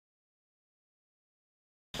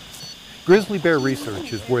Grizzly bear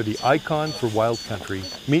research is where the icon for wild country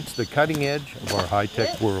meets the cutting edge of our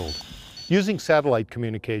high-tech world. Using satellite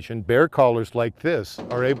communication, bear collars like this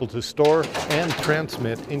are able to store and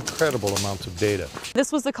transmit incredible amounts of data.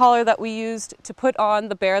 This was the collar that we used to put on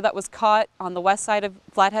the bear that was caught on the west side of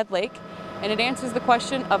Flathead Lake, and it answers the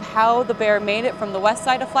question of how the bear made it from the west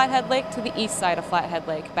side of Flathead Lake to the east side of Flathead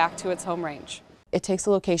Lake back to its home range. It takes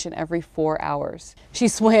a location every 4 hours. She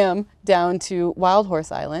swam down to Wild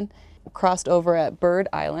Horse Island, crossed over at Bird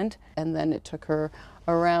Island, and then it took her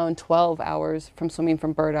around 12 hours from swimming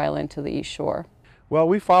from Bird Island to the east shore. Well,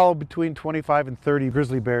 we follow between 25 and 30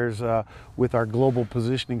 grizzly bears with our global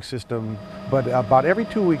positioning system, but about every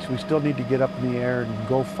 2 weeks we still need to get up in the air and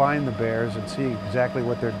go find the bears and see exactly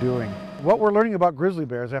what they're doing. What we're learning about grizzly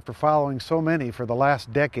bears after following so many for the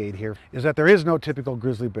last decade here is that there is no typical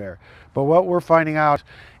grizzly bear. But what we're finding out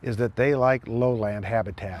is that they like lowland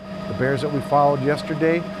habitat. The bears that we followed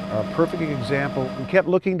yesterday are a perfect example. We kept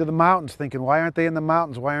looking to the mountains thinking, why aren't they in the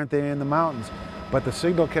mountains? Why aren't they in the mountains? But the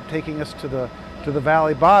signal kept taking us to the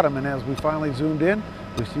valley bottom, and as we finally zoomed in,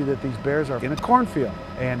 we see that these bears are in a cornfield,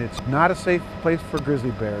 and it's not a safe place for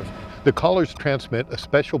grizzly bears. The collars transmit a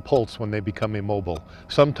special pulse when they become immobile.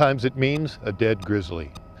 Sometimes it means a dead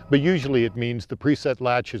grizzly, but usually it means the preset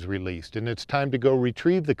latch is released and it's time to go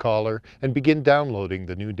retrieve the collar and begin downloading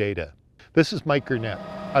the new data. This is Mike Gurnett,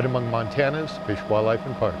 out among Montana's Fish, Wildlife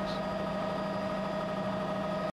and Parks.